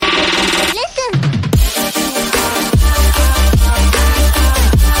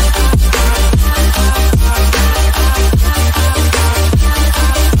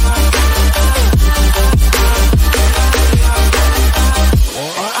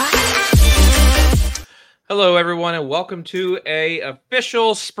Hello, everyone, and welcome to a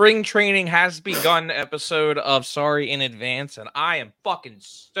official spring training has begun episode of Sorry in Advance, and I am fucking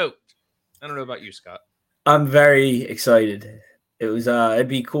stoked. I don't know about you, Scott. I'm very excited. It'd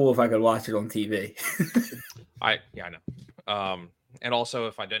be cool if I could watch it on TV. I know. And also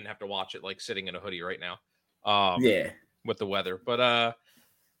if I didn't have to watch it like sitting in a hoodie right now. Yeah. With the weather. But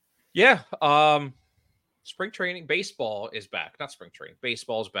spring training, baseball is back. Not spring training.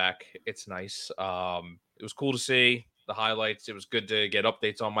 Baseball's back. It's nice. It was cool to see the highlights. It was good to get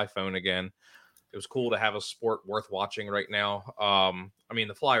updates on my phone again. It was cool to have a sport worth watching right now. I mean,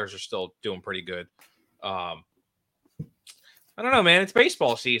 the Flyers are still doing pretty good. I don't know, man. It's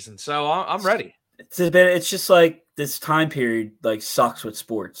baseball season, so I'm ready. It's just like this time period like sucks with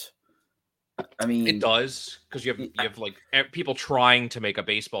sports. I mean, it does because you have like people trying to make a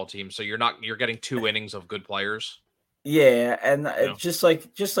baseball team, so you're getting 2 innings of good players. Yeah, and it's just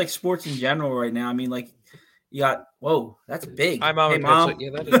like sports in general right now. I mean, like you got that's big. Hi, Mom. Hey, Mom. Yeah,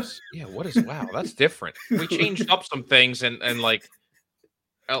 that is. Yeah, what is? Wow, that's different. We changed up some things and like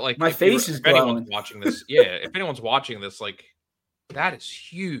my face is glowing. If anyone's watching this, if anyone's watching this, like that is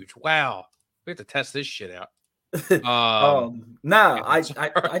huge. Wow, we have to test this shit out. No, I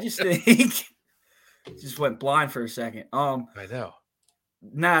just think just went blind for a second. I know.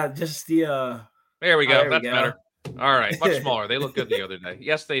 Nah, just the There we go. That's better. All right, much smaller. They looked good the other day.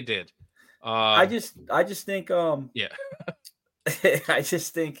 Yes, they did. I just think yeah. I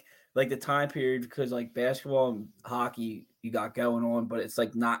just think like the time period because like basketball and hockey you got going on, but it's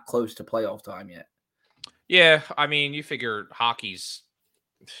like not close to playoff time yet. Yeah, I mean, you figure hockey's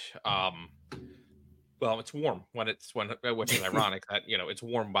well, it's warm which is ironic that it's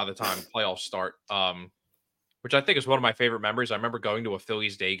warm by the time playoffs start. Which I think is one of my favorite memories. I remember going to a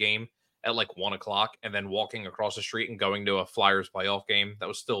Phillies day game at like 1:00 and then walking across the street and going to a Flyers playoff game. That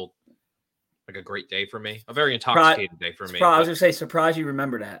was still like a great day for me. A very intoxicated day for me. I was gonna say, surprised you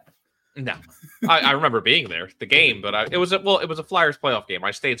remember that. No, I remember being there, the game, but it was a Flyers playoff game. I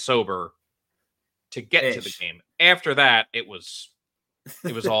stayed sober to get to the game. After that, it was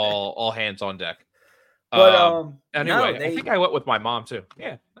all hands on deck. But anyway, I think I went with my mom too.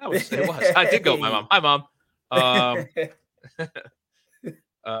 Yeah, it was. I did go with my mom. Hi, Mom.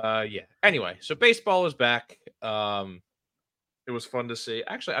 Yeah. Anyway, so baseball is back. It was fun to see.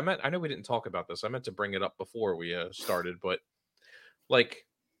 Actually, I know we didn't talk about this. I meant to bring it up before we started, but like,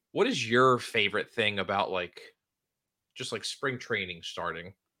 what is your favorite thing about like just like spring training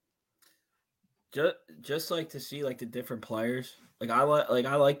starting? Just like to see like the different players. I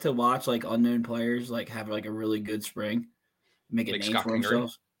like to watch like unknown players like have like a really good spring, make a name for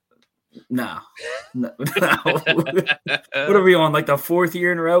themselves. No. What are we on? Like the 4th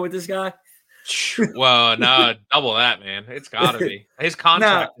year in a row with this guy? Well, no, double that, man. It's gotta be. His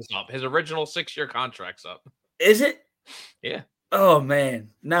contract is up. His original 6-year contract's up. Is it? Yeah. Oh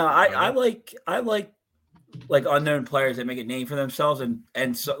man. No, I like unknown players that make a name for themselves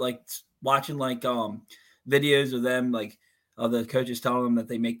and so like watching like videos of them like the coaches telling them that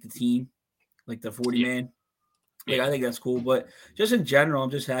they make the team, like the 40 man. Like I think that's cool. But just in general, I'm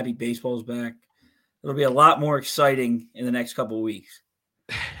just happy baseball's back. It'll be a lot more exciting in the next couple of weeks.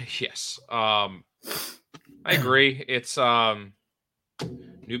 Yes. I agree. It's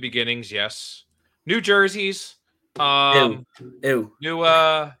new beginnings, yes. New jerseys. Ew.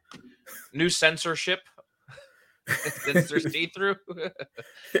 New censorship. They're see-through.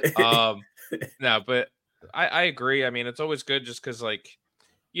 No, but I agree. I mean, it's always good just because like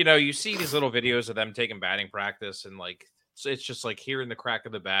you see these little videos of them taking batting practice and like so it's just like hearing the crack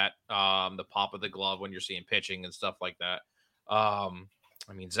of the bat, the pop of the glove when you're seeing pitching and stuff like that.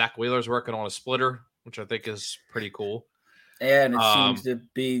 I mean, Zach Wheeler's working on a splitter, which I think is pretty cool. Yeah, and it seems to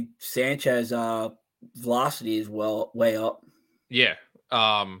be Sanchez velocity is way up. Yeah.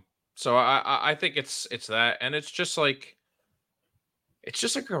 So I think it's that, and it's just like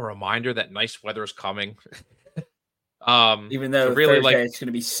a reminder that nice weather is coming. Even though really Thursday, it's going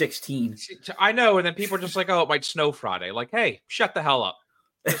to be 16. I know, and then people are just like, "Oh, it might snow Friday." Like, hey, shut the hell up!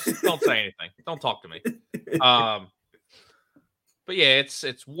 Just don't say anything. Don't talk to me. But yeah,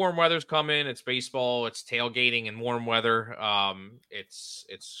 it's warm weather's coming. It's baseball. It's tailgating in warm weather. It's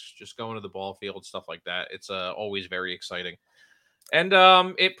just going to the ball field, stuff like that. It's always very exciting, and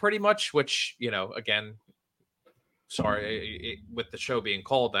it pretty much, which again. Sorry, with the show being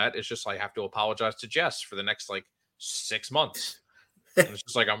called that, it's just I have to apologize to Jess for the next like 6 months. And it's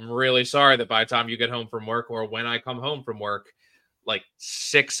just like I'm really sorry that by the time you get home from work or when I come home from work, like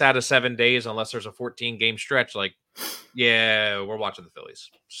 6 out of 7 days, unless there's a 14-game stretch, like, yeah, we're watching the Phillies.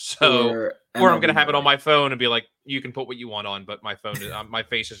 So, or I'm going to have it on my phone and be like, you can put what you want on, but my phone, my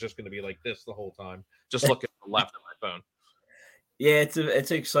face is just going to be like this the whole time, just looking to the left of my phone. Yeah, it's an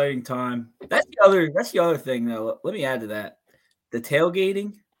exciting time. That's the other thing though. Let me add to that. The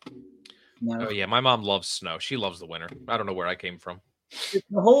tailgating. No. Oh yeah, my mom loves snow. She loves the winter. I don't know where I came from.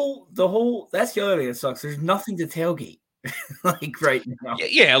 The whole that's the other thing that sucks. There's nothing to tailgate. Like right now.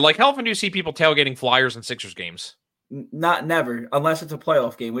 Yeah, like how often do you see people tailgating Flyers and Sixers games? Never, unless it's a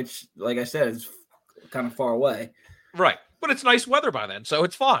playoff game, which, like I said, is kind of far away. Right, but it's nice weather by then, so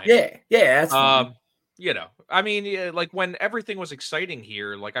it's fine. Yeah, that's fine. You know, I mean, like when everything was exciting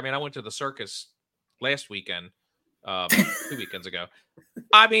here, like, I mean, I went to the circus last weekend, 2 weekends ago.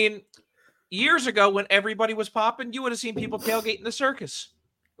 I mean, years ago when everybody was popping, you would have seen people tailgating the circus.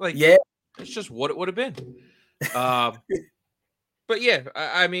 Like, yeah, it's just what it would have been. But yeah,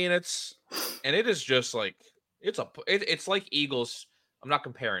 I mean, it is just like, it's like Eagles. I'm not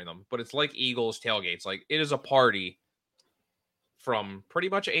comparing them, but it's like Eagles tailgates. Like, it is a party from pretty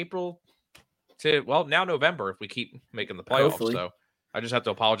much April to, well, now November if we keep making the playoffs. Hopefully. So I just have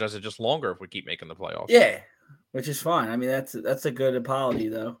to apologize. It's just longer if we keep making the playoffs. Yeah, which is fine. I mean, that's a good apology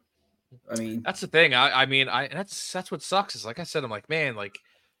though. I mean, that's the thing. I mean, that's what sucks. Is like I said, I'm like, man, like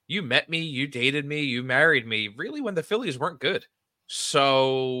you met me, you dated me, you married me, really when the Phillies weren't good.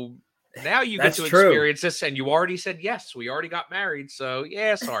 So now you get to experience this, and you already said yes. We already got married, so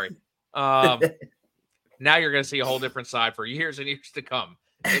yeah, sorry. Now you're going to see a whole different side for years and years to come,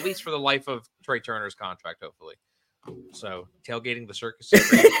 at least for the life of Trey Turner's contract, hopefully. So tailgating the circus.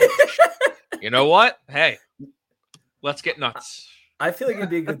 You know what? Hey, let's get nuts. I feel like it'd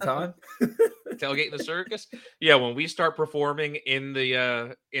be a good time. Tailgating the circus. Yeah, when we start performing in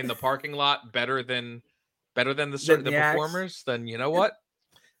the parking lot better than the performers, then you know what?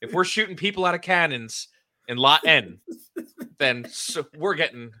 If we're shooting people out of cannons in lot N, then we're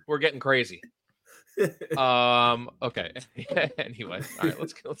getting crazy. Okay. Anyway, all right,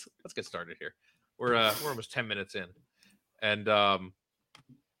 let's get started here. We're almost 10 minutes in, and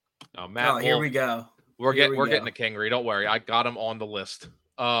Matt. Here we go. We're getting a Kingery. Don't worry, I got him on the list.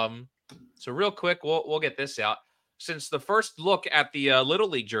 So real quick, we'll get this out. Since the first look at the Little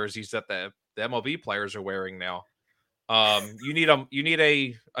League jerseys that the MLB players are wearing now, you need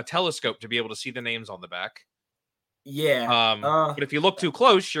a telescope to be able to see the names on the back. Yeah. But if you look too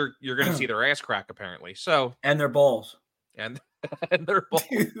close, you're going to see their ass crack apparently. So and their balls and their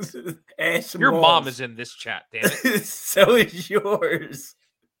balls. Your balls. Mom is in this chat. Damn it. So is yours.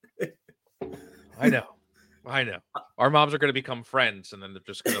 I know. Our moms are going to become friends, and then they're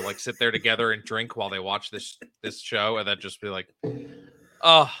just going to like sit there together and drink while they watch this show, and then just be like,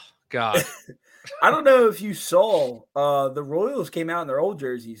 "Oh God." I don't know if you saw the Royals came out in their old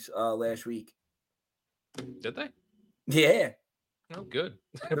jerseys last week. Did they? Yeah. Oh, good.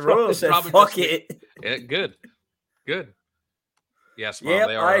 The Royals said, "Fuck it." Yeah, good. Yes, Mom. Yep,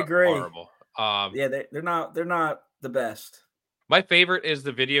 they are I agree. horrible. Yeah, they're not the best. My favorite is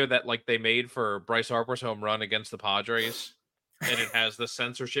the video that like they made for Bryce Harper's home run against the Padres, and it has the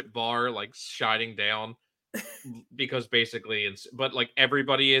censorship bar like shining down because basically, but like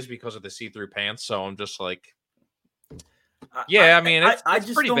everybody is because of the see-through pants. So I'm just like, yeah, I mean, it's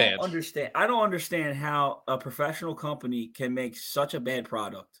just pretty don't bad. Understand. I don't understand how a professional company can make such a bad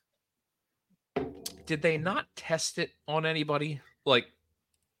product. Did they not test it on anybody? Like,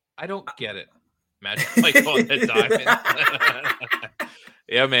 I don't get it. Magic Mike on the diamond.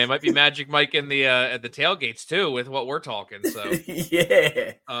 Yeah, man, might be Magic Mike in the at the tailgates too with what we're talking. So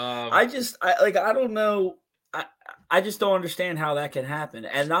yeah, I don't know. I just don't understand how that can happen,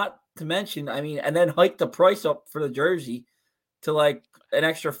 and not to mention, I mean, and then hike the price up for the jersey to like an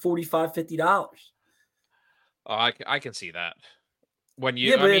extra $45, $50. Oh, I can see that. When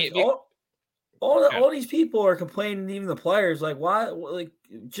you, I mean, all these people are complaining, even the players, like, why? Like,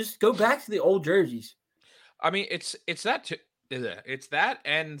 just go back to the old jerseys. I mean, it's that,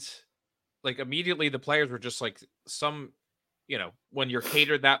 and like immediately the players were just like when you're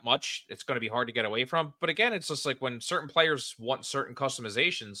catered that much, it's going to be hard to get away from. But again, it's just like when certain players want certain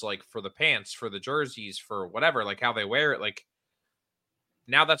customizations, like for the pants, for the jerseys, for whatever, like how they wear it, like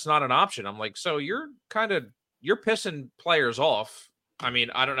now that's not an option. I'm like, so you're pissing players off. I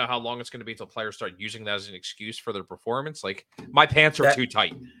mean, I don't know how long it's going to be until players start using that as an excuse for their performance. Like, my pants are too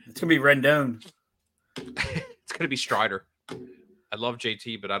tight. It's going to be Rendon. It's going to be Strider. I love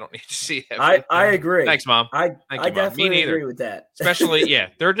JT, but I don't need to see him. I agree. Thanks, Mom. I definitely agree with that. Especially, yeah.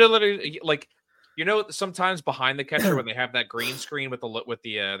 They're literally, like, sometimes behind the catcher when they have that green screen with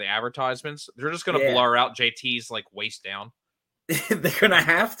the advertisements, they're just going to blur out JT's, like, waist down. They're gonna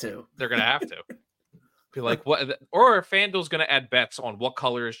have to. They're gonna have to be like, what? Or FanDuel's gonna add bets on what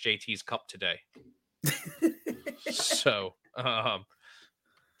color is JT's cup today. So,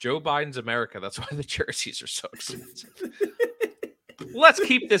 Joe Biden's America. That's why the jerseys are so expensive. Let's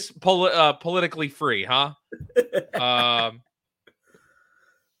keep this politically free, huh?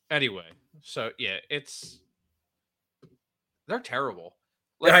 Anyway, so yeah, they're terrible.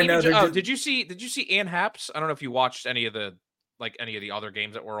 Like, I know. did you see Ann Haps? I don't know if you watched any of the other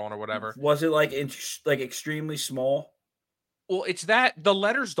games that were on or whatever. Was it like extremely small? Well, it's that the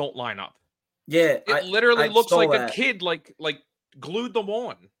letters don't line up. Yeah, it literally looks like that. A kid like glued them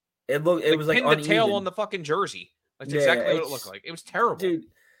on. It was like pinned uneven. The tail on the fucking jersey. That's exactly what it looked like. It was terrible, dude.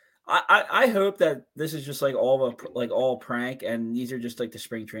 I hope that this is just like all prank, and these are just like the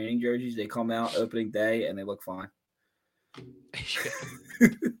spring training jerseys. They come out opening day and they look fine.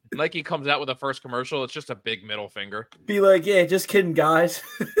 Nike comes out with a first commercial. It's just a big middle finger. Be like, yeah, just kidding, guys.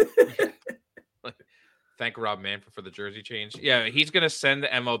 Thank Rob Manfred for the jersey change. Yeah, he's gonna send the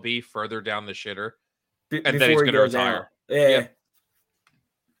MLB further down the shitter, and then he's gonna retire. Yeah.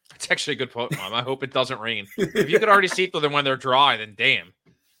 It's actually a good point, Mom. I hope it doesn't rain. If you could already see through them when they're dry, then damn.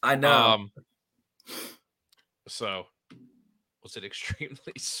 I know. So, was it extremely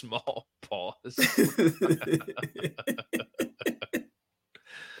small? Pause.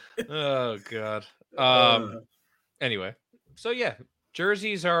 Oh God. Anyway, so yeah,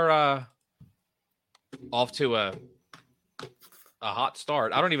 jerseys are off to a hot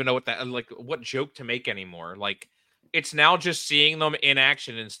start. I don't even know what joke to make anymore. Like, it's now just seeing them in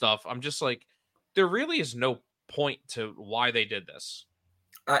action and stuff. I'm just like, there really is no point to why they did this.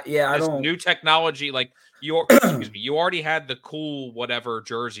 I don't. New technology, like you already had the cool whatever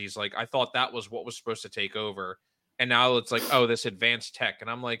jerseys. Like, I thought that was what was supposed to take over, and now it's like, oh, this advanced tech, and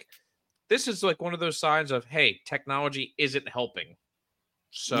I'm like, this is like one of those signs of, hey, technology isn't helping.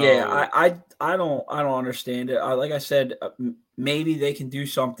 So yeah, I don't understand it. Like I said, maybe they can do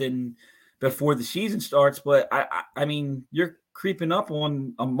something before the season starts, but I mean, you're creeping up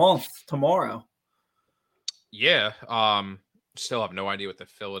on a month tomorrow. Yeah. Still have no idea what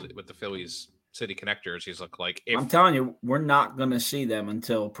the Phillies City Connect jerseys look like. I'm telling you, we're not going to see them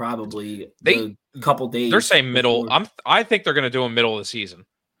until probably a couple days. They're saying middle. I think they're going to do them middle of the season.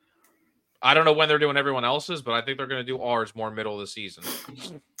 I don't know when they're doing everyone else's, but I think they're going to do ours more middle of the season.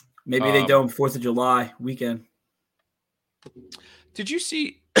 Maybe they do them 4th of July weekend. Did you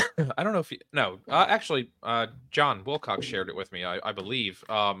see? I don't know if actually, John Wilcox shared it with me. I believe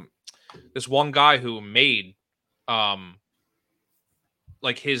this one guy who made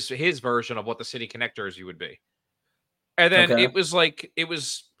like his version of what the City Connect jersey would be, and then it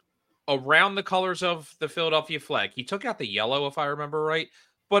was around the colors of the Philadelphia flag. He took out the yellow, if I remember right,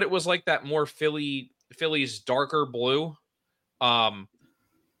 but it was like that more Philly's darker blue.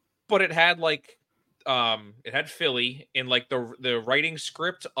 But it had Philly in like the writing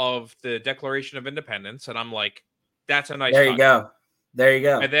script of the Declaration of Independence, and I'm like, that's a nice. There you go.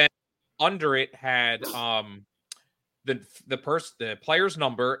 And then under it had the player's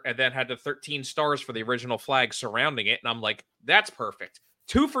number, and then had the 13 stars for the original flag surrounding it, and I'm like, that's perfect.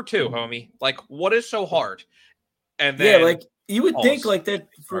 2 for 2, homie. Like, what is so hard? And then like you would think like that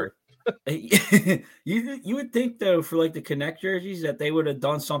for. you would think though for like the Connect jerseys that they would have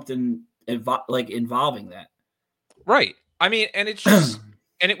done something involving that, right? I mean, and it's just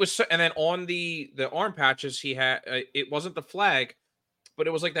and it was and then on the arm patches he had it wasn't the flag, but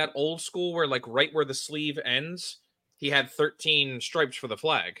it was like that old school where like right where the sleeve ends, he had 13 stripes for the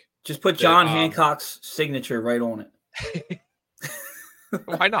flag. Just put John Hancock's signature right on it.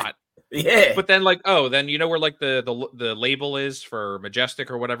 Why not? Yeah, but then then you know where like the label is for Majestic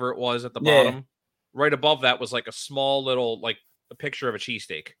or whatever it was at the bottom, right above that was like a small little like a picture of a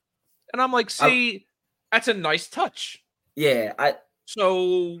cheesesteak, and I'm like, see, that's a nice touch. Yeah,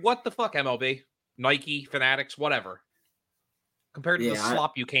 so what the fuck, MLB, Nike, Fanatics, whatever, compared to the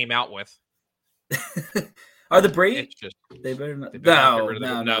slop you came out with. Are the Braves? They better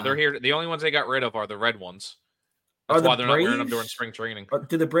not. No, they're here. The only ones they got rid of are the red ones. That's why they're not wearing them during spring training.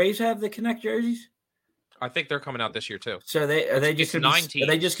 Do the Braves have the Connect jerseys? I think they're coming out this year too. So are they just going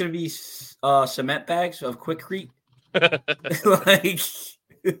to be cement bags of Quikrete?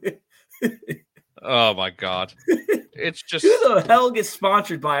 Oh my God! It's just who the hell gets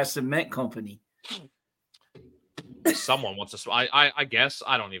sponsored by a cement company? Someone wants to. I guess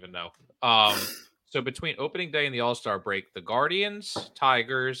I don't even know. So between opening day and the All-Star break, the Guardians,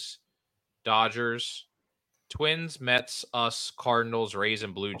 Tigers, Dodgers, Twins, Mets, us, Cardinals, Rays,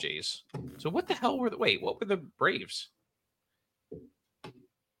 and Blue Jays. So what the hell were what were the Braves?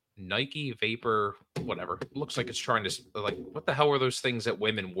 Nike Vapor whatever. It looks like it's trying to like, what the hell were those things that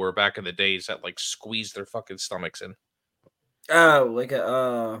women wore back in the days that like squeeze their fucking stomachs in? Oh,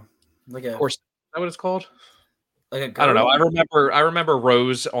 Of course, is that what it's called? like a I don't know. girdle? I remember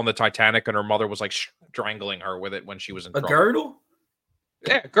Rose on the Titanic, and her mother was like strangling her with it when she was in A trouble. girdle?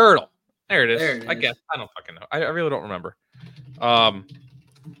 Yeah, girdle. There it is. There it I is. guess I don't fucking know. I really don't remember.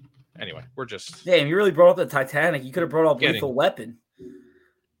 Anyway, we're just Damn, you really brought up the Titanic. You could have brought up Getting- Lethal Weapon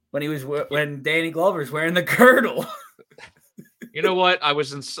when Danny Glover's wearing the girdle. You know what? I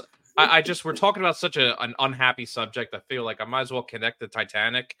just we're talking about such an unhappy subject. I feel like I might as well connect the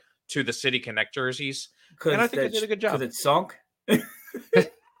Titanic to the City Connect jerseys, and I think they did a good job. Because it sunk.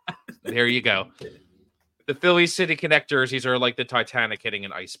 There you go. The Philly City Connect jerseys are like the Titanic hitting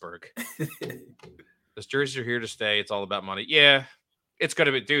an iceberg. Those jerseys are here to stay. It's all about money. Yeah, it's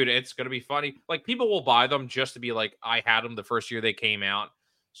gonna be, dude. It's gonna be funny. Like, people will buy them just to be like, I had them the first year they came out.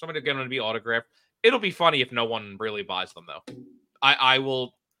 Somebody are going to be autographed. It'll be funny if no one really buys them, though. I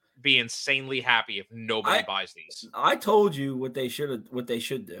will be insanely happy if nobody buys these. I told you what they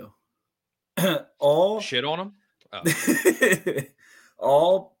should do. All shit on them.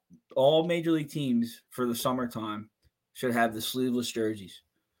 Oh. all major league teams for the summertime should have the sleeveless jerseys.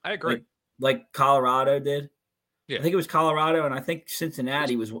 I agree. Like Colorado did. Yeah. I think it was Colorado, and I think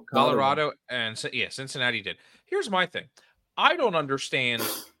Cincinnati was Colorado, and Cincinnati did. Here's my thing. I don't understand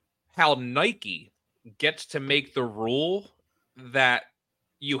how Nike gets to make the rule that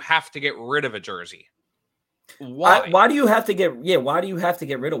you have to get rid of a jersey. Why do you have to get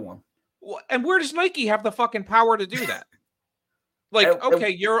rid of one? And where does Nike have the fucking power to do that? Like,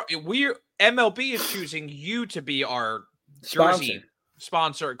 okay, MLB is choosing you to be our jersey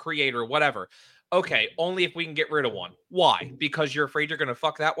sponsor, creator, whatever. Okay, only if we can get rid of one. Why? Because you're afraid you're going to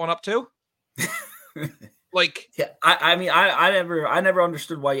fuck that one up too? Like, yeah, I mean, I never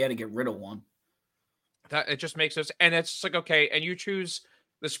understood why you had to get rid of one. That it just makes us, and it's like, okay, and you choose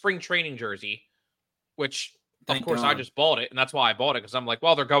the spring training jersey, which of course I just bought it, and that's why I bought it, because I'm like,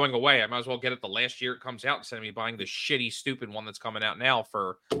 well, they're going away. I might as well get it the last year it comes out instead of me buying the shitty, stupid one that's coming out now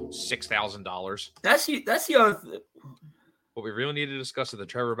for $6,000. That's the other. What we really need to discuss is the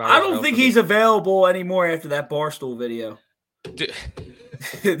Trevor Bauer. I don't think he's available anymore after that Barstool video.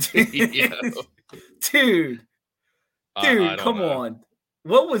 Dude, come on.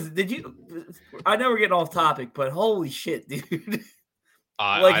 What was? Did you? I know we're getting off topic, but holy shit, dude!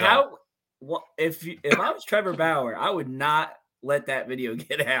 How? What if I was Trevor Bauer, I would not let that video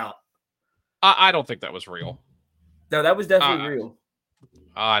get out. I don't think that was real. No, that was definitely real.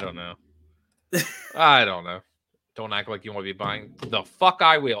 I don't know. I don't know. Don't act like you want to be buying. The fuck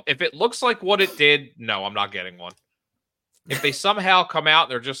I will. If it looks like what it did, no, I'm not getting one. If they somehow come out,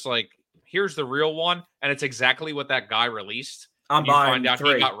 they're just like, here's the real one, and it's exactly what that guy released. I'm buying find out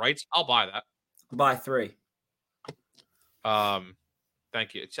 3. He got rights. I'll buy that. I'll buy 3.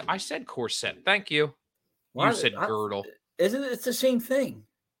 Thank you. I said corset. Thank you. You said girdle. Isn't it? It's the same thing.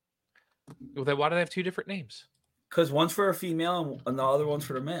 Well, then why do they have 2 different names? Because one's for a female and the other one's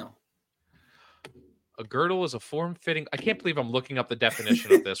for the male. A girdle is a form-fitting. I can't believe I'm looking up the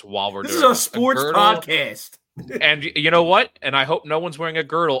definition of this while we're doing this. This is a sports podcast. And you know what? And I hope no one's wearing a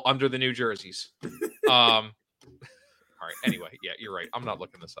girdle under the new jerseys. All right. Anyway, yeah, you're right. I'm not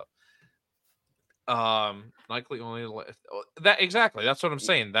looking this up. Likely only that exactly. That's what I'm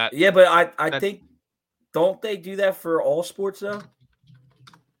saying. That yeah, but I think don't they do that for all sports though?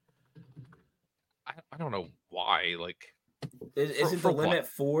 I don't know why. Like, isn't the limit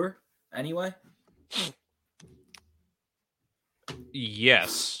 4 anyway?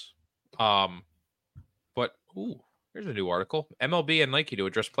 Yes. But here's a new article. MLB and Nike to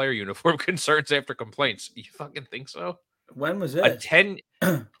address player uniform concerns after complaints. You fucking think so? When was it? 2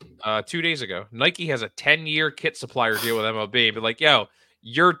 days ago. Nike has a 10-year kit supplier deal with MLB. But like, yo,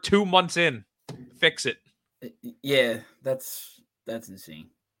 you're 2 months in. Fix it. Yeah, that's insane.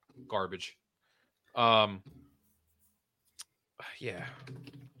 Garbage. Yeah.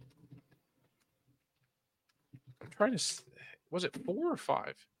 I'm trying to. Was it 4 or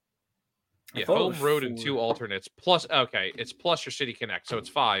 5? Yeah, home, road, 4. And 2 alternates. Plus, okay, it's plus your City Connect, so it's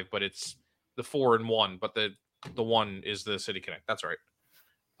 5, but it's the 4 and 1, but the 1 is the City Connect. That's right.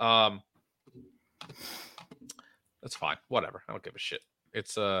 That's fine. Whatever. I don't give a shit.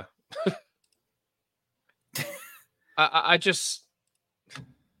 It's I just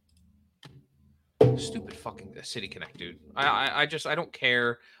stupid fucking City Connect, dude. I don't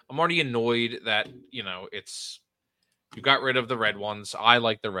care. I'm already annoyed that it's. You got rid of the red ones. I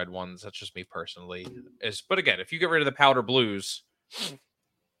like the red ones. That's just me personally. But again, if you get rid of the powder blues, I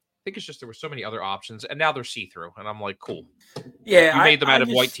think it's just there were so many other options, and now they're see-through, and I'm like, cool. Yeah, you made them out of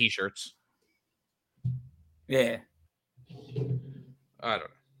white t-shirts. Yeah. I don't know.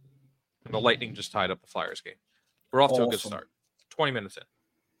 And the Lightning just tied up the Flyers game. We're off to a good start. 20 minutes in.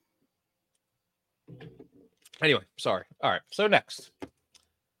 Anyway, sorry. All right. So next,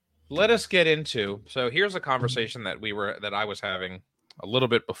 let us get into. So here's a conversation that I was having a little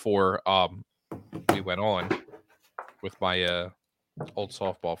bit before we went on with my old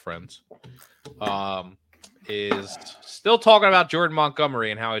softball friends. Is still talking about Jordan Montgomery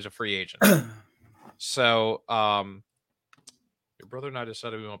and how he's a free agent. So your brother and I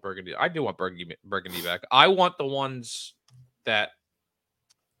decided we want Burgundy. I do want Burgundy back. I want the ones that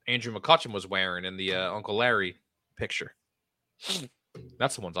Andrew McCutcheon was wearing in the Uncle Larry picture.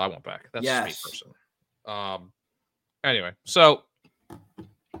 That's the ones I want back. That's just me personally. Anyway, so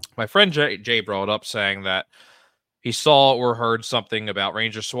my friend Jay brought up saying that he saw or heard something about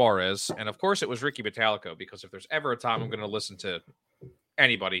Ranger Suarez, and of course it was Ricky Metallico, because if there's ever a time I'm going to listen to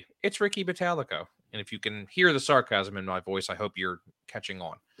anybody, it's Ricky Metallico. And if you can hear the sarcasm in my voice, I hope you're catching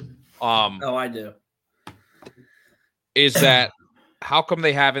on. Oh, I do. Is that how come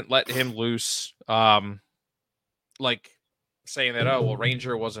they haven't let him loose? Like saying that, oh well,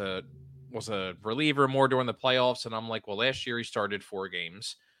 Ranger was a reliever more during the playoffs, and I'm like, well, last year he started 4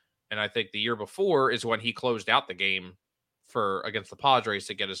 games, and I think the year before is when he closed out the game against the Padres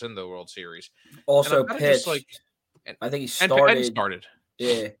to get us in the World Series. Also pitched. I think he started. And started.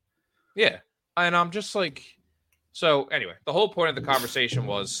 Yeah. Yeah. And I'm just like, so anyway, the whole point of the conversation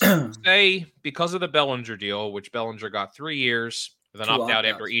was, say, because of the Bellinger deal, which Bellinger got 3 years, then opt out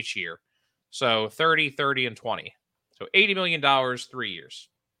after each year. So 30, 30, and 20. So $80 million, 3 years.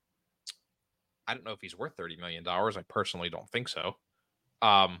 I don't know if he's worth $30 million. I personally don't think so.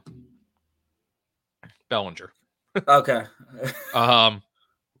 Bellinger. Okay.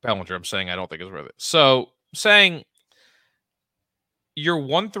 Bellinger, I'm saying I don't think it's worth it. So saying your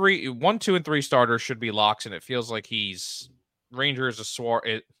 1, 2, and 3 starters should be locks, and it feels like Ranger is a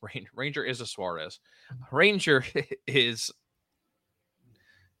Suarez. Ranger is a Suarez. Ranger is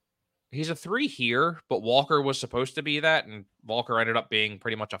he's a 3 here, but Walker was supposed to be that, and Walker ended up being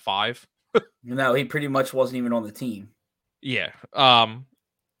pretty much a 5. No, he pretty much wasn't even on the team. Yeah.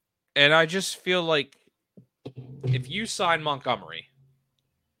 And I just feel like if you sign Montgomery,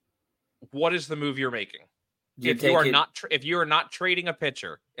 what is the move you're making? If you are not trading a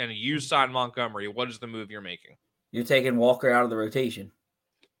pitcher and you sign Montgomery, what is the move you're making? You're taking Walker out of the rotation.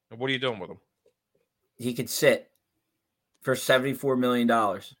 And what are you doing with him? He could sit for $74 million.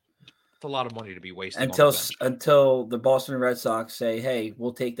 It's a lot of money to be wasting until the Boston Red Sox say, "Hey,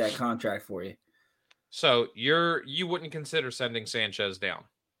 we'll take that contract for you." So you wouldn't consider sending Sanchez down?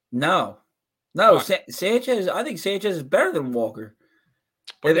 No. Sanchez. I think Sanchez is better than Walker.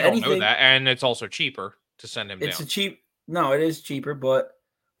 But you don't know that, and it's also cheaper to send him down. It is cheaper, but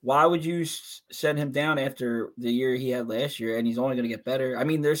why would you send him down after the year he had last year, and he's only going to get better? I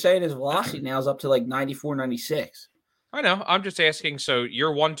mean, they're saying his velocity now is up to like 94, 96. I know. I'm just asking. So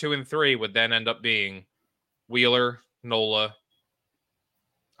your 1, 2, and 3 would then end up being Wheeler, Nola.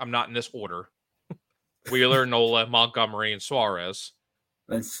 I'm not in this order. Wheeler, Nola, Montgomery, and Suarez.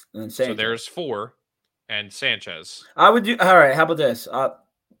 And Sanchez. So there's 4, and Sanchez. I would do. All right. How about this?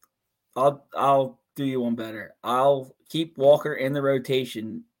 I'll do you one better. I'll keep Walker in the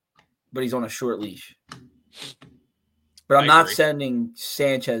rotation, but he's on a short leash. But I'm not sending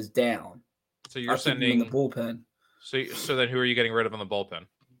Sanchez down. So you're sending him in the bullpen. So then who are you getting rid of in the bullpen?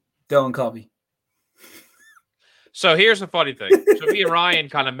 Dylan Covey. So here's the funny thing. So me and Ryan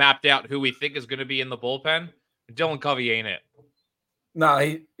kind of mapped out who we think is going to be in the bullpen. Dylan Covey ain't it. No,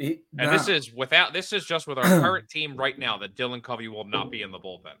 this is just with our current team right now that Dylan Covey will not be in the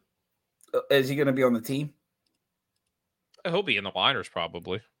bullpen. Is he going to be on the team? He'll be in the minors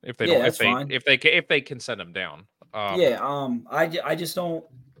probably if they can send him down. I just don't.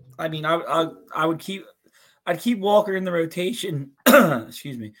 I mean, I'd keep Walker in the rotation.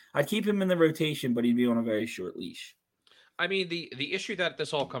 Excuse me. I'd keep him in the rotation, but he'd be on a very short leash. I mean, the issue that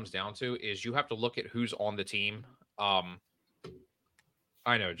this all comes down to is you have to look at who's on the team.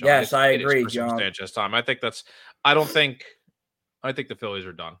 I know, John. Yes, I agree, John. Sanchez time. I think the Phillies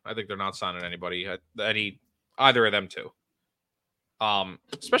are done. I think they're not signing anybody, either of them two.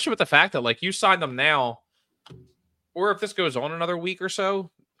 Especially with the fact that like you sign them now, or if this goes on another week or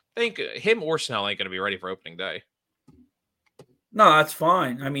so, I think him or Snell ain't going to be ready for opening day. No, that's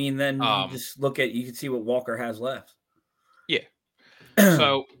fine. I mean, then you just you can see what Walker has left. Yeah.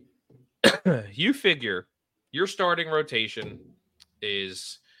 So you figure your starting rotation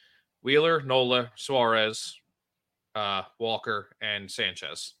is Wheeler, Nola, Suarez, Walker, and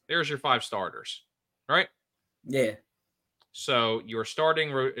Sanchez. There's your 5 starters, right? Yeah. So you're starting.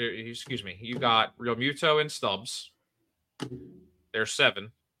 Excuse me. You got Real Muto and Stubbs. There's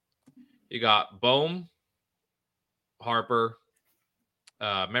 7. You got Bohm, Harper,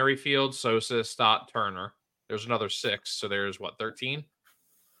 Merrifield, Sosa, Stott, Turner. There's another 6. So there's 13?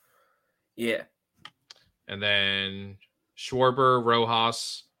 Yeah. And then Schwarber,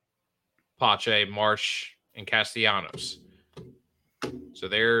 Rojas, Pache, Marsh, and Castellanos. So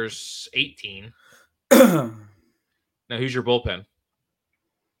there's 18. Now, who's your bullpen?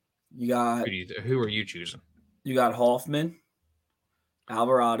 You got who are you choosing? You got Hoffman,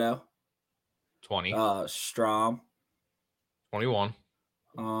 Alvarado, 20. Strom, 21.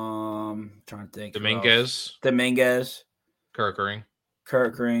 Trying to think. Dominguez, Kirkering.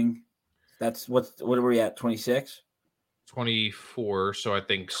 That's what are we at? 26. 24. So I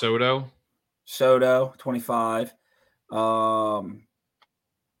think Soto, 25. And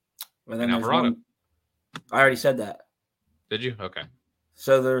then there's Alvarado. one. I already said that. Did you? Okay.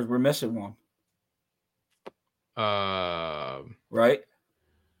 So we're missing one. Right?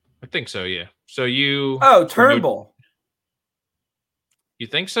 I think so, yeah. So you... Oh, Turnbull. You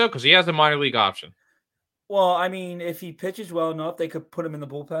think so? Because he has a minor league option. Well, I mean, if he pitches well enough, they could put him in the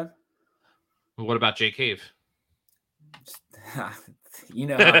bullpen. What about Jay Cave? You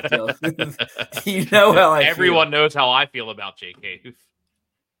know how I feel. You know how I Everyone knows how I feel about Jay Cave.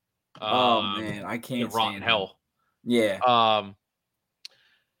 Oh, man. I can't rotten stand hell. Yeah.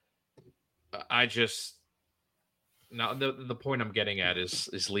 I just... Now, the point I'm getting at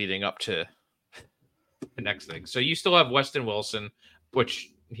is leading up to the next thing. So you still have Weston Wilson,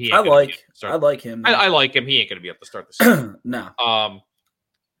 which he ain't I like him. I like him. He ain't going to be up to start the season. No.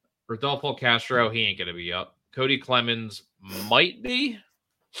 Rodolfo Castro, he ain't going to be up. Cody Clemens might be.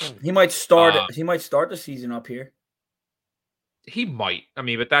 He might start. He might start the season up here. He might. I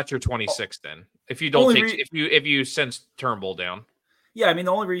mean, but that's your 26th then. If you don't if you send Turnbull down. Yeah, I mean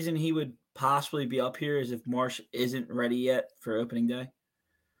the only reason he would possibly be up here is if Marsh isn't ready yet for opening day.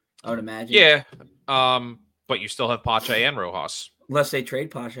 I would imagine. Yeah. But you still have Pache and Rojas. Unless they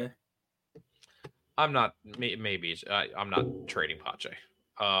trade Pache. I'm not. Maybe I'm not trading Pache.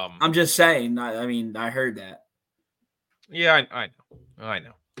 I'm just saying. I mean, I heard that. Yeah, I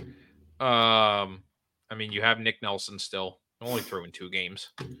know. I mean, you have Nick Nelson still. Only threw in 2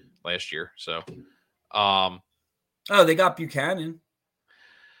 games last year, so. Oh, they got Buchanan.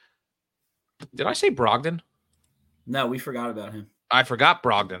 Did I say Brogdon? No, we forgot about him. I forgot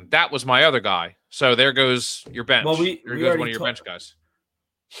Brogdon. That was my other guy. So there goes your bench. Well, there goes one of your bench guys.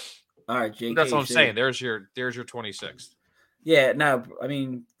 All right, JK. That's what I'm saying. There's your 26th. Yeah, no, I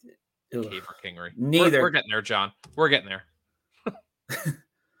mean, K for Kingery. Neither. We're getting there, John. We're getting there.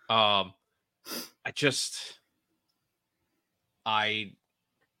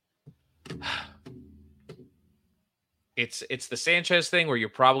 It's the Sanchez thing where you're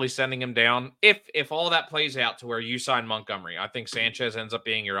probably sending him down. If all that plays out to where you sign Montgomery, I think Sanchez ends up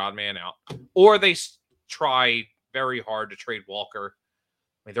being your odd man out. Or they try very hard to trade Walker.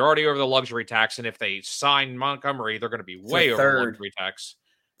 I mean, they're already over the luxury tax, and if they sign Montgomery, they're going to be way over the luxury tax.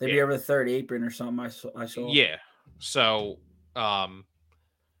 They'd be over the third apron or something. I saw. Yeah. So,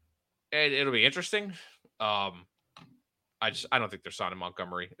 it'll be interesting. I don't think they're signing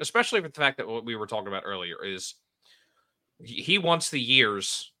Montgomery, especially with the fact that what we were talking about earlier is he wants the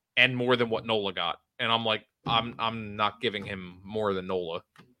years and more than what Nola got, and I'm like, I'm not giving him more than Nola.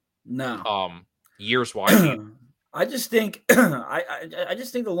 No. Years wise. I just think I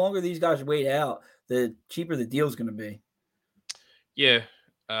just think the longer these guys wait out, the cheaper the deal is going to be. Yeah,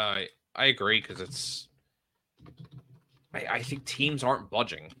 I agree because I think teams aren't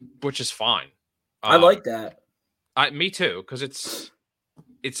budging, which is fine. I like that. Me too, because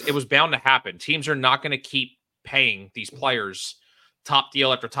it was bound to happen. Teams are not going to keep paying these players top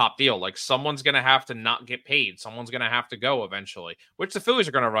deal after top deal. Like someone's going to have to not get paid. Someone's going to have to go eventually, which the Phillies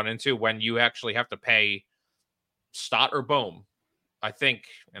are going to run into when you actually have to pay Stott or Bohm. I think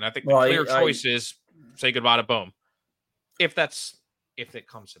the clear choice is say goodbye to Bohm. If it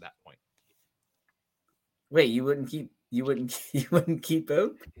comes to that point. Wait, you wouldn't keep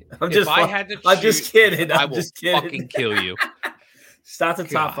Bohm? I'm just kidding. I will fucking kill you. Stott's a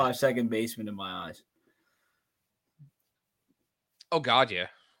top 5 second baseman in my eyes. Oh God, yeah.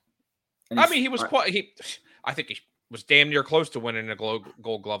 I mean, he was I think he was damn near close to winning a Gold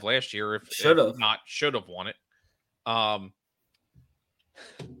Glove last year. If should have won it.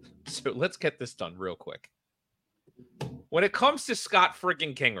 So let's get this done real quick. When it comes to Scott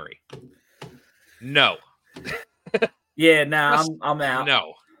freaking Kingery, no. Yeah, I'm out.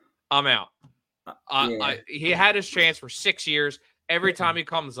 No, I'm out. He had his chance for 6 years. Every time he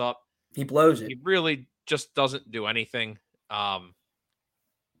comes up, he blows it. He really just doesn't do anything.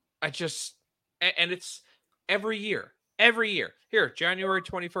 I just, and it's every year. Every year. Here, January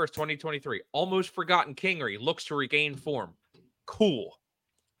 21st, 2023. Almost forgotten Kingery looks to regain form. Cool.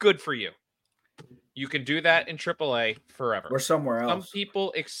 Good for you. You can do that in AAA forever. Or somewhere else. Some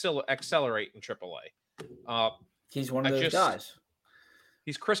people accelerate in AAA. He's one of those guys.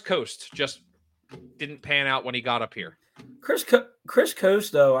 He's Chris Coast. Just didn't pan out when he got up here. Chris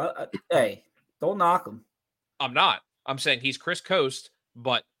Coast, though, hey, don't knock him. I'm not. I'm saying he's Chris Coast,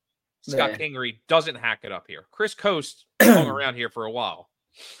 but Scott Kingery doesn't hack it up here. Chris Coast hung around here for a while.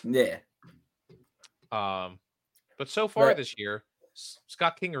 Yeah. But so far this year,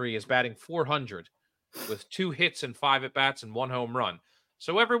 Scott Kingery is batting .400 with 2 hits and 5 at-bats and 1 home run.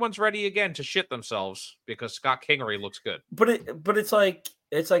 So everyone's ready again to shit themselves because Scott Kingery looks good. But it's like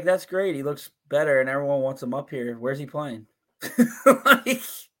that's great. He looks better, and everyone wants him up here. Where's he playing?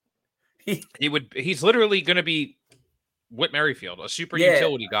 He's literally going to be Whit Merrifield, a super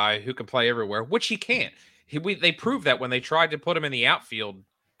utility guy who can play everywhere, which he can't. They proved that when they tried to put him in the outfield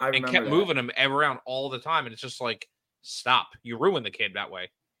and kept moving him around all the time, and it's just like, stop! You ruin the kid that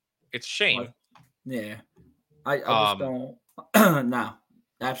way. It's a shame. Yeah, I just don't. No,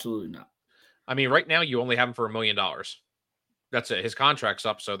 absolutely not. I mean, right now you only have him for $1 million. That's it. His contract's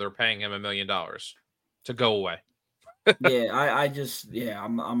up, so they're paying him $1 million to go away.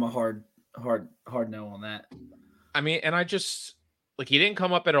 I'm a hard no on that. I mean, and he didn't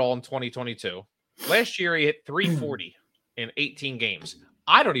come up at all in 2022. Last year he hit 340 in 18 games.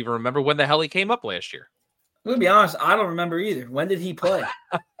 I don't even remember when the hell he came up last year. I'm gonna be honest, I don't remember either. When did he play?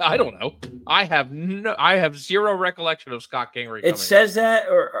 I don't know. I have zero recollection of Scott Kingery. It says that,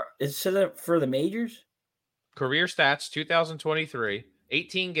 or it says that for the majors. Career stats 2023,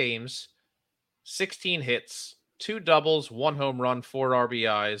 18 games, 16 hits, 2 doubles, 1 home run, 4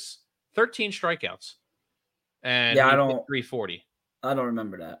 RBIs, 13 strikeouts. And I don't 340. I don't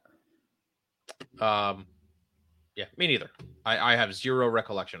remember that. Yeah, me neither. I have zero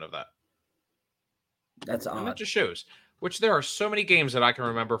recollection of that. That's odd. And that just shows. Which there are so many games that I can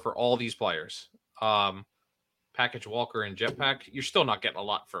remember for all these players. Package Walker and Jetpack. You're still not getting a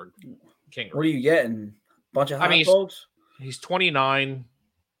lot for Kingery. What are you getting? Bunch of hot folks? He's 29.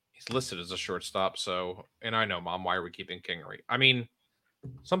 He's listed as a shortstop. So, and I know, Mom, why are we keeping Kingery? I mean,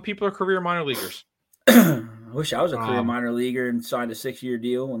 some people are career minor leaguers. I wish I was a career minor leaguer and signed a 6-year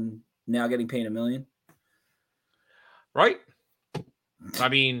deal and now getting paid $1 million. Right? I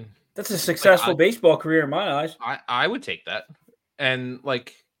mean, that's a successful baseball career in my eyes. I would take that. And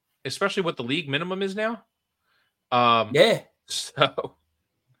especially what the league minimum is now. So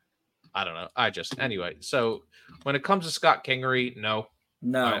I don't know. Anyway. So when it comes to Scott Kingery, no.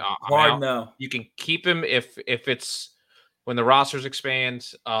 Hard no. You can keep him if it's when the rosters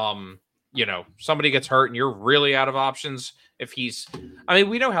expand. Somebody gets hurt and you're really out of options.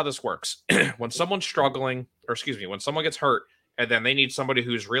 We know how this works. When someone's struggling, when someone gets hurt and then they need somebody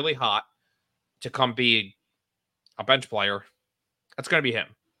who's really hot to come be a bench player, that's going to be him.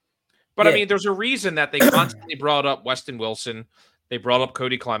 But I mean, there's a reason that they constantly brought up Weston Wilson. They brought up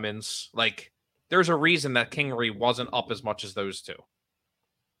Cody Clemens. There's a reason that Kingery wasn't up as much as those two.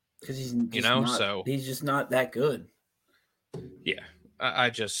 Because he's he's just not that good. Yeah, I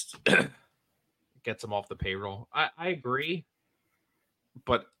just gets him off the payroll. I agree,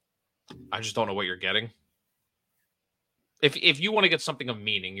 but I just don't know what you're getting. If you want to get something of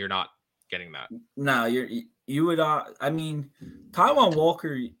meaning, you're not getting that. No, you would. Taijuan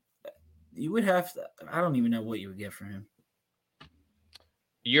Walker, you would have to. I don't even know what you would get for him.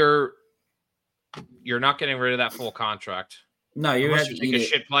 You're not getting rid of that full contract. No, you're unless you take a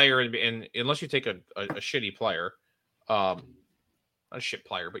shit player, and unless you take a shitty player, not a shit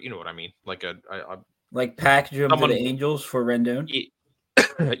player, but you know what I mean, like package him to the Angels for Rendon.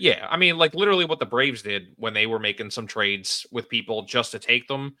 Yeah, I mean, literally what the Braves did when they were making some trades with people just to take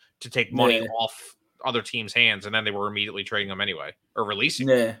money off other teams' hands, and then they were immediately trading them anyway or releasing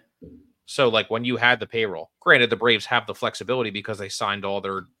them. So, when you had the payroll, granted, the Braves have the flexibility because they signed all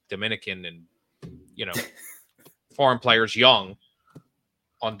their Dominican and foreign players young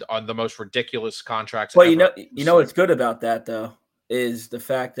on the most ridiculous contracts. Well, what's good about that though is the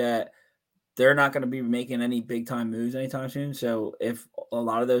fact that they're not going to be making any big time moves anytime soon. So if a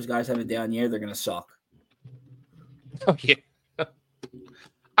lot of those guys have a down year, they're going to suck. Oh yeah.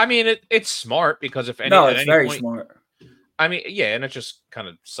 I mean, it's smart because if it's very smart. I mean, yeah, and it just kind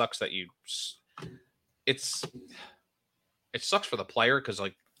of sucks that it sucks for the player because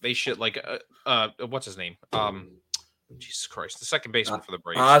they should what's his name? Jesus Christ, the second baseman for the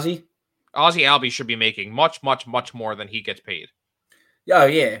Braves. Ozzie Albies should be making much, much, much more than he gets paid. Oh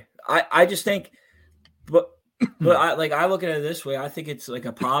yeah. I just think, but But I look at it this way. I think it's like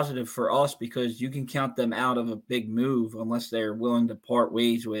a positive for us because you can count them out of a big move unless they're willing to part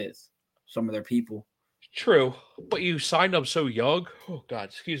ways with some of their people. True, but you signed up so young. Oh God,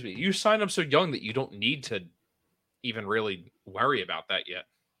 excuse me. You signed up so young that you don't need to even really worry about that yet.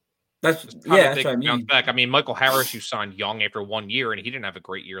 That's Just kind of that's take what I a bounce mean. back. I mean, Michael Harris, you signed young after 1 year, and he didn't have a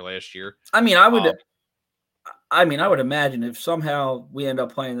great year last year. I mean, Um, I would imagine if somehow we end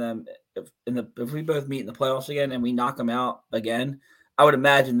up playing them if we both meet in the playoffs again and we knock them out again, I would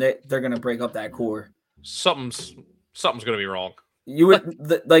imagine that they're going to break up that core. something's going to be wrong. You would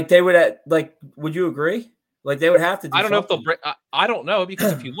they would would you agree? Like they would have to do I don't know if something. they'll break. I don't know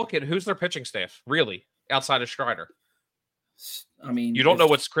because if you look at who's their pitching staff, really, outside of Strider, I mean, you don't know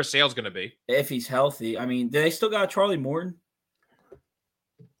what Chris Sale's going to be. If he's healthy. I mean, do they still got Charlie Morton?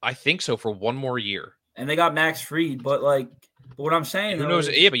 I think so for one more year. And they got Max Fried, but what I'm saying, who knows?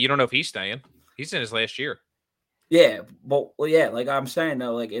 Yeah, but you don't know if he's staying. He's in his last year. Yeah, but like I'm saying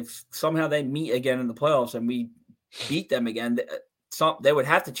though, like if somehow they meet again in the playoffs and we beat them again, they would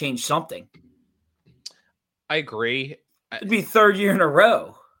have to change something. I agree. It'd be third year in a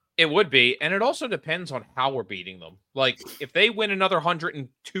row. It would be, and it also depends on how we're beating them. Like if they win another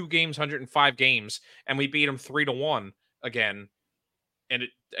 102 games, 105 games, and we beat them 3-1 again, and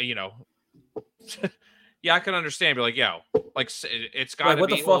yeah, I can understand. But it's got to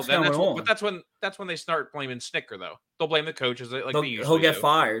be. The fuck's going on? But that's when they start blaming Snicker, though. They'll blame the coaches, they usually He'll get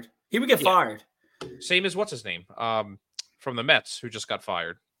fired. He would get fired. Same as what's his name, from the Mets, who just got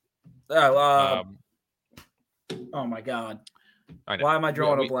fired. Oh my God! Why am I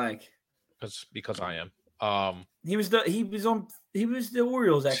drawing a blank? Because I am. He was the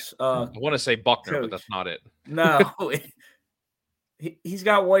Orioles ex. I want to say Buckner, coach. But that's not it. No, he's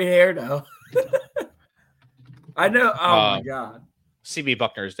got white hair though. I know. Oh my God. CB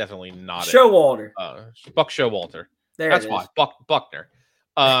Buckner is definitely not Showalter. Buck Showalter. That's why Buckner.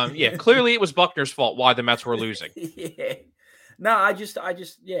 Yeah, clearly it was Buckner's fault why the Mets were losing. Yeah. No, I just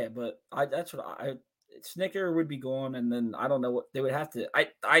yeah, but that's what Snicker would be gone, and then I don't know what they would have to.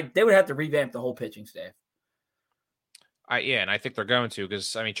 They would have to revamp the whole pitching staff. And I think they're going to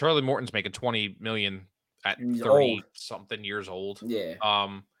because I mean Charlie Morton's making $20 million at 30-something years old. Yeah.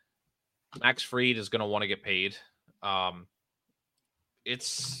 Max Fried is going to want to get paid.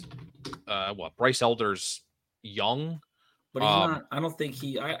 It's Bryce Elder's young, but he's not. I don't think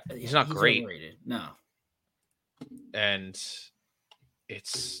he's not great. Overrated. No. And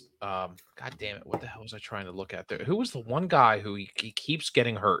it's God damn it! What the hell was I trying to look at there? Who was the one guy who he keeps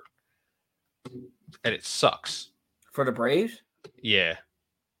getting hurt, and it sucks for the Braves? Yeah.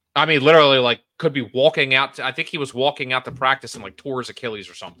 I mean, literally, could be walking out. I think he was walking out to practice and tore his Achilles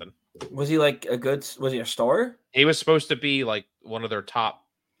or something. Was he was he a starter? He was supposed to be one of their top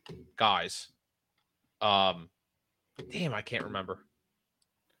guys. Damn, I can't remember.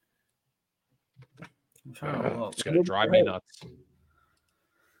 I'm trying to look. It's gonna drive me nuts.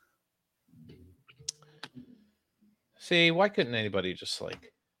 See, why couldn't anybody just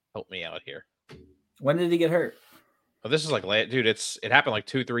help me out here? When did he get hurt? Oh, this is dude, it happened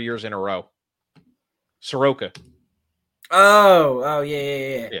 2-3 years in a row. Soroka. Oh,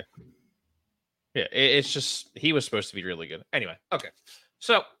 yeah. Yeah, it's just he was supposed to be really good. Anyway, okay.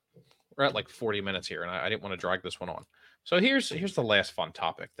 So we're at 40 minutes here, and I didn't want to drag this one on. So here's the last fun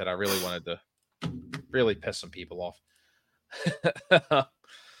topic that I really wanted to really piss some people off.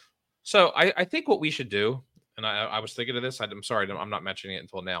 So I think what we should do, and I was thinking of this. I'm sorry, I'm not mentioning it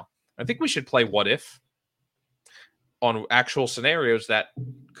until now. I think we should play What If on actual scenarios that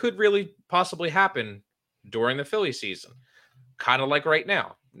could really possibly happen during the Philly season. Kind of like right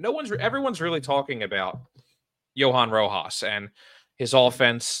now. Everyone's really talking about Johan Rojas and his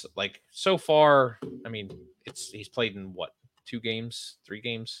offense. So far, I mean, he's played in 3 games?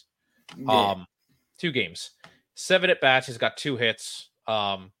 Yeah. 2 games. 7 at bats. He's got 2 hits,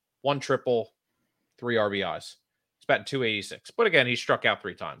 1 triple, 3 RBIs. He's batting .286. But again, he struck out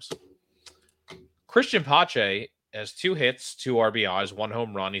 3 times. Christian Pache has 2 hits, 2 RBIs, 1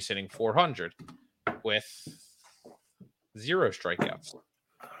 home run. He's hitting .400 with 0 strikeouts.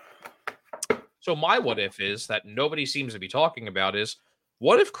 So my what if is that nobody seems to be talking about is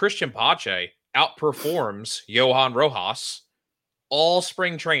what if Christian Pache outperforms Johan Rojas all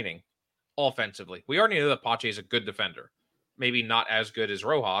spring training offensively? We already know that Pache is a good defender. Maybe not as good as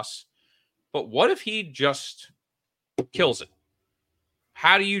Rojas, but what if he just kills it?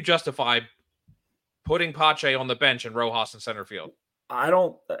 How do you justify putting Pache on the bench and Rojas in center field?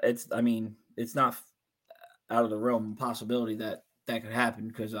 It's not out of the realm of possibility that could happen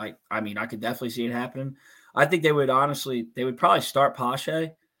because I could definitely see it happening. I think they would probably start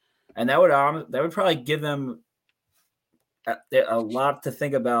Pache, and that would probably give them a lot to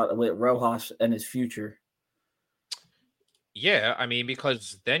think about with Rojas and his future. Yeah, I mean,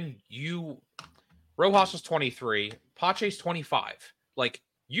 because then Rojas is 23, Pache's 25. Like,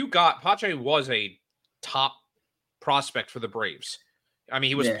 Pache was a top prospect for the Braves. I mean,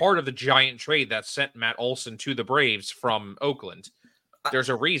 he was part of the giant trade that sent Matt Olson to the Braves from Oakland. There's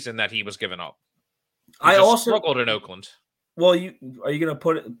a reason that he was given up. He struggled in Oakland. Well, you going to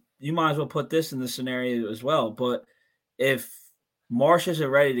put it? You might as well put this in the scenario as well. But if Marsh isn't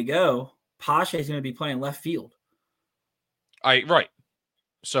ready to go, Pache is going to be playing left field. Right.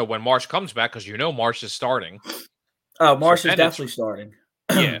 So when Marsh comes back, because Marsh is starting. Oh, Marsh is definitely starting.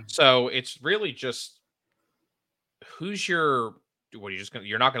 Yeah. So it's really just you're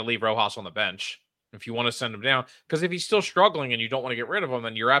not going to leave Rojas on the bench if you want to send him down, because if he's still struggling and you don't want to get rid of him,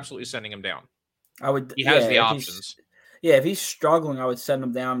 then you're absolutely sending him down. He has the options. If he's struggling, I would send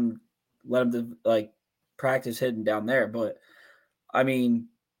him down and let him practice hitting down there. But I mean,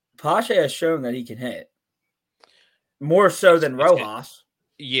 Pache has shown that he can hit more so than Rojas.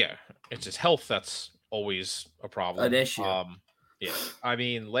 It's his health that's always a problem. An issue. Yeah. I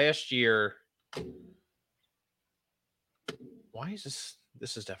mean, last year. Why is this?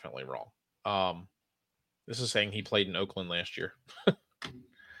 This is definitely wrong. This is saying he played in Oakland last year.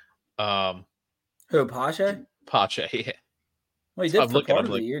 Who, Pache? Pache, yeah. Well, he did for part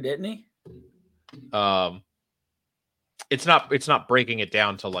of the year, didn't he? It's not breaking it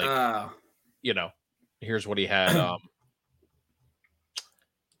down to here's what he had.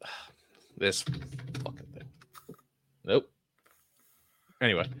 This fucking thing. Nope.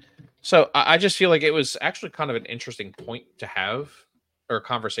 Anyway, so I just feel like it was actually kind of an interesting point to have, or a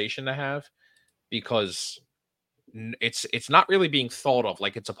conversation to have, because it's not really being thought of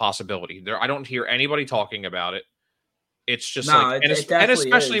like it's a possibility. I don't hear anybody talking about it. It's just and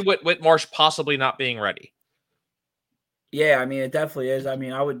especially with Marsh possibly not being ready. Yeah, I mean, it definitely is. I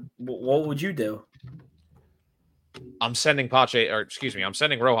mean, what would you do? I'm sending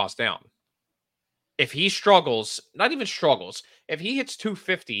Rojas down. If he struggles, not even struggles, if he hits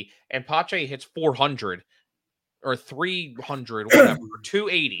 250 and Pache hits 400 or 300, whatever, or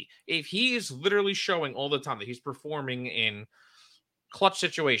 280, if he is literally showing all the time that he's performing in clutch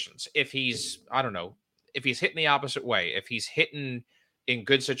situations, if he's hitting the opposite way, if he's hitting in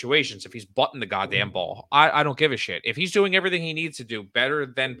good situations, if he's butting the goddamn ball, I don't give a shit. If he's doing everything he needs to do better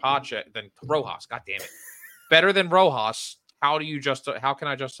than Rojas, god damn it, better than Rojas, how can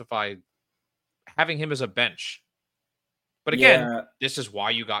I justify having him as a bench? But again, this is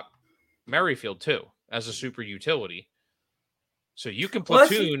why you got Merrifield too, as a super utility. So you can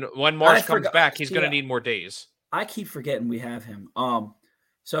platoon when Marsh comes back. He's going to need more days. I keep forgetting we have him.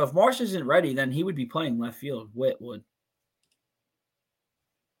 So if Marsh isn't ready, then he would be playing left field. Witt would.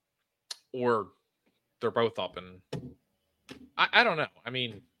 Or they're both up, and I don't know. I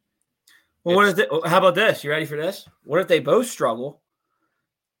mean, well, how about this? You ready for this? What if they both struggle?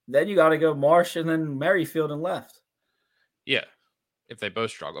 Then you got to go Marsh and then Merrifield and left. Yeah, if they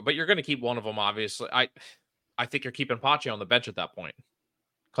both struggle. But you're going to keep one of them, obviously. I think you're keeping Pache on the bench at that point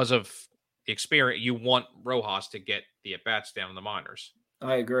because of the experience. You want Rojas to get the at-bats down in the minors.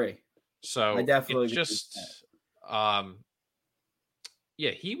 I agree. So I definitely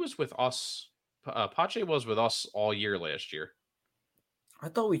he was with us. Pache was with us all year last year. I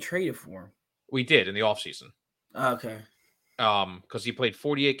thought we traded for him. We did in the offseason. Okay. Because he played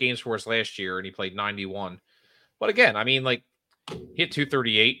 48 games for us last year and he played 91. But again, I mean, like, he hit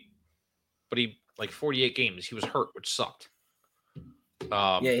 238, but 48 games, he was hurt, which sucked.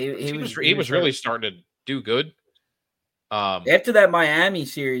 He was really starting to do good. After that Miami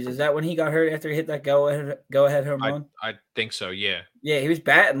series, is that when he got hurt after he hit that go ahead home run? I think so, yeah. Yeah, he was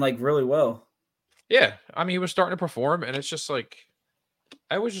batting really well. Yeah, I mean, he was starting to perform, and it's just like,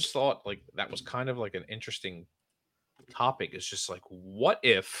 I always just thought like that was kind of like an interesting topic. It's just like, what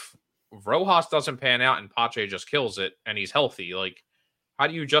if Rojas doesn't pan out and Pache just kills it and he's healthy? Like, how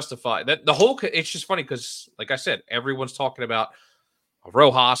do you justify that? It's just funny because, like I said, everyone's talking about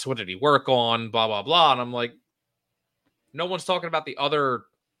Rojas. What did he work on? Blah, blah, blah. And I'm like, no one's talking about the other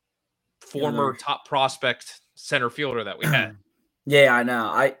former top prospect center fielder that we had. Yeah, I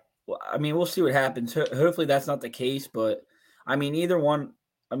know. I mean, we'll see what happens. Hopefully that's not the case, but I mean, either one.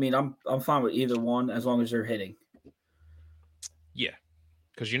 I mean, I'm fine with either one as long as they're hitting. Yeah,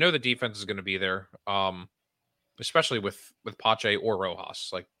 because the defense is going to be there, especially with Pache or Rojas.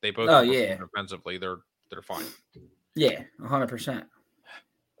 Like, they both defensively, they're fine. Yeah, 100%.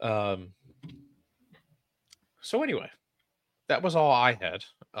 So anyway, that was all I had.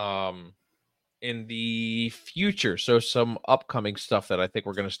 In the future, so some upcoming stuff that I think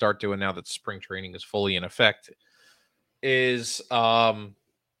we're going to start doing now that spring training is fully in effect. is kind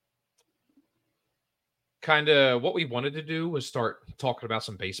of what we wanted to do was start talking about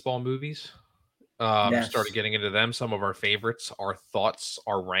some baseball movies. Started getting into them, some of our favorites, our thoughts,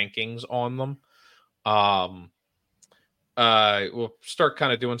 our rankings on them. We'll start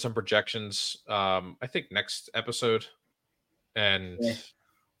kind of doing some projections. I think next episode, and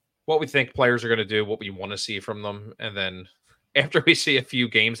what we think players are going to do, what we want to see from them, and then after we see a few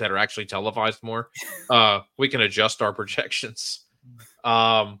games that are actually televised more, we can adjust our projections.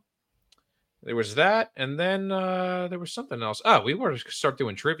 There was that, and then there was something else. Oh, we were to start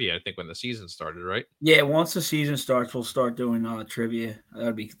doing trivia, I think, when the season started, right? Yeah, once the season starts, we'll start doing trivia.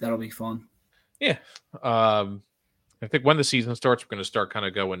 That'll be fun. Yeah. I think when the season starts, we're going to start kind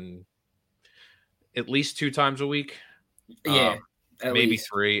of going at least 2 times a week. Yeah, maybe least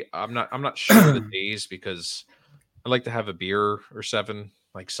 3. I'm not sure of the days because I like to have a beer or 7,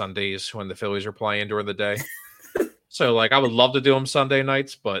 like Sundays when the Phillies are playing during the day. So, like, I would love to do them Sunday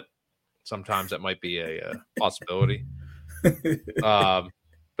nights, but sometimes that might be a possibility. But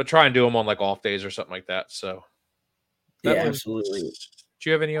try and do them on like off days or something like that. So, absolutely. Do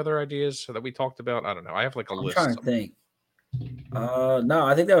you have any other ideas that we talked about? I don't know. I have like a list. I'm trying to think. No,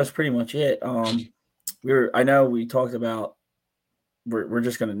 I think that was pretty much it. I know we talked about we're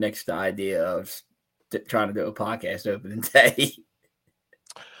just going to nix the idea of trying to do a podcast opening day.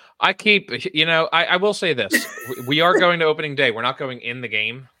 I keep, I will say this: we are going to opening day. We're not going in the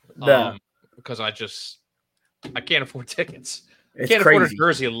game, because I can't afford tickets. I can't afford a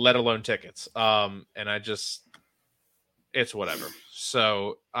jersey, let alone tickets. And it's whatever.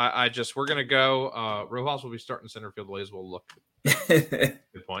 So we're gonna go. Rojas will be starting center field. Blaze will look.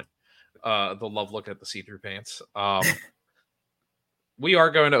 Good point. They'll love looking at the see-through pants. We are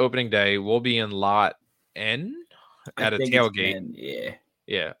going to opening day. We'll be in lot N at a tailgate.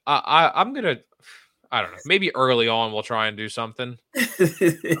 Yeah. I'm gonna. I don't know. Maybe early on we'll try and do something.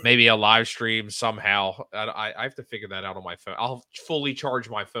 Maybe a live stream somehow. I have to figure that out on my phone. I'll fully charge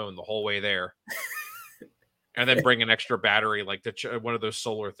my phone the whole way there. And then bring an extra battery, like one of those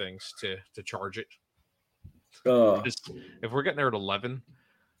solar things to charge it. If we're getting there at 11,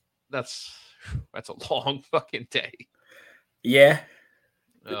 that's a long fucking day. Yeah.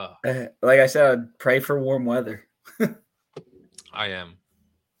 Like I said, I'd pray for warm weather. I am.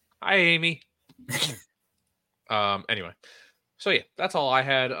 Hi, Amy. Anyway, so yeah, that's all I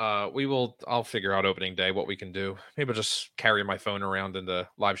had. I'll figure out opening day what we can do. Maybe I'll just carry my phone around in the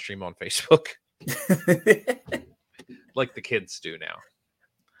live stream on Facebook. Like the kids do now.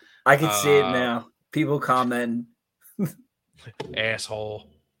 I can see it now. People comment. Asshole.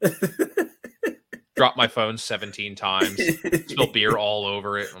 Drop my phone 17 times. Spill beer all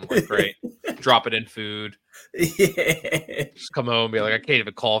over it. I'm like, great. Drop it in food. Yeah. Just come home and be like, I can't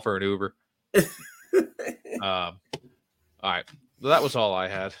even call for an Uber. All right. Well, that was all I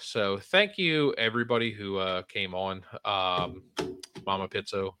had. So thank you, everybody who came on. Mama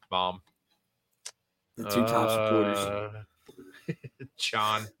Pizzo, Mom. The 2 top supporters.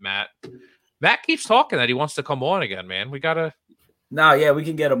 John, Matt. Matt keeps talking that he wants to come on again, man. We gotta. No, yeah, we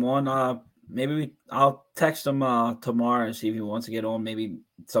can get him on. I'll text him tomorrow and see if he wants to get on. Maybe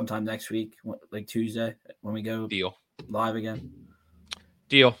sometime next week, like Tuesday, when we go live again.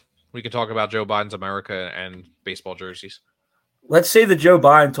 Deal. We can talk about Joe Biden's America and baseball jerseys. Let's save the Joe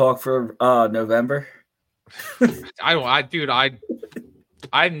Biden talk for November.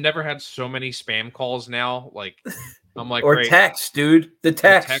 I've never had so many spam calls now. Like, I'm like, or text, dude. The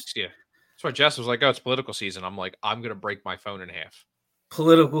text. Yeah. That's why Jess was like, "Oh, it's political season." I'm like, I'm gonna break my phone in half.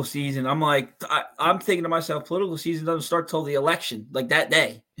 Political season. I'm like, I'm thinking to myself, political season doesn't start till the election, like that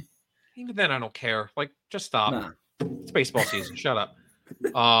day. Even then, I don't care. Like, just stop. Nah. It's baseball season. Shut up.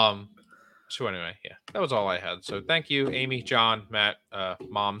 So anyway, yeah, that was all I had. So thank you, Amy, John, Matt,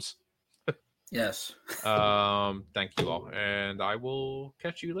 moms. Yes. Thank you all, and I will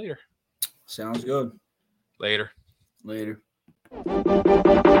catch you later. Sounds good. Later. Later.